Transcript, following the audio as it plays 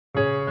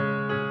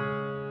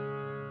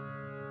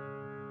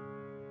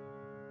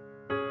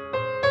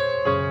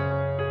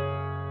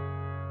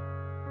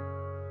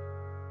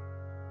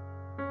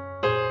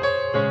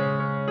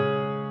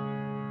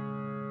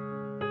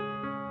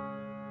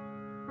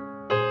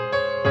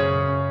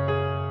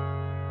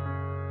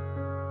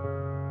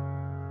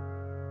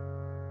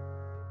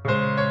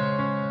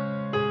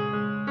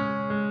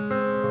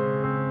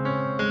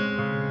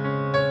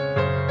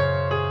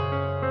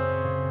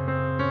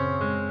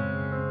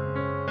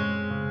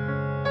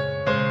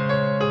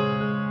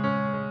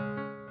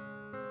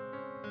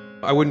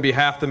I wouldn't be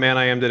half the man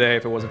I am today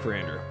if it wasn't for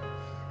Andrew.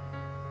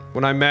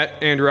 When I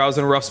met Andrew, I was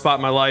in a rough spot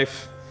in my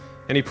life,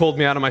 and he pulled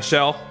me out of my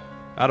shell,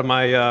 out of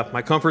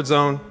my comfort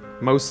zone,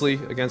 mostly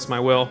against my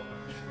will.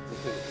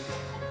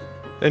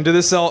 And to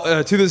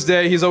this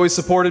day, he's always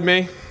supported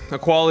me, a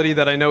quality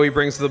that I know he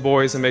brings to the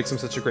boys and makes him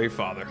such a great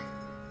father.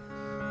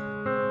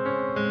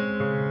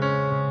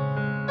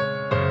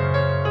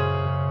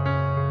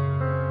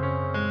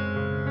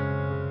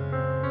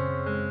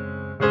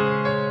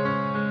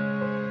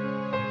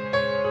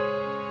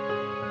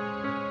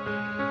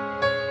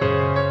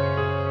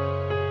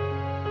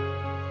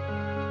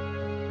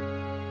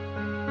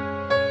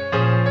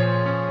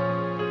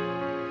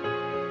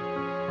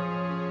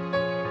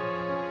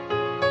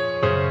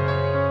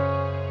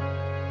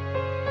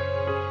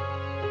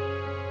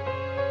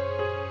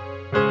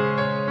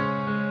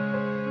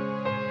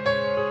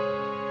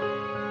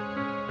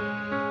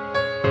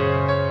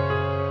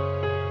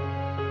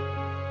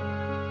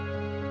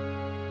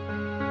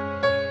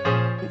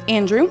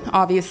 Andrew,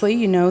 obviously,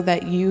 you know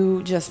that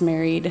you just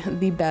married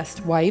the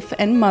best wife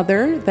and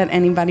mother that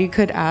anybody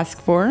could ask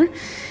for.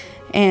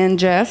 And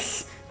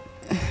Jess,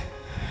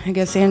 I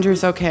guess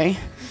Andrew's okay.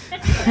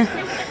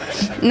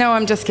 No,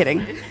 I'm just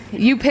kidding.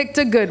 You picked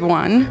a good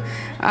one.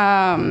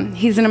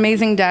 He's an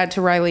amazing dad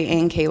to Riley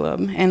and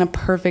Caleb and a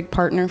perfect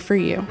partner for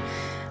you.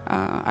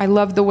 I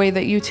love the way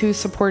that you two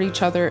support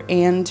each other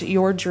and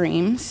your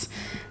dreams.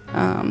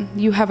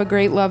 You have a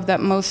great love that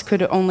most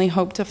could only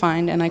hope to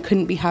find, and I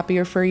couldn't be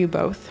happier for you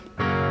both.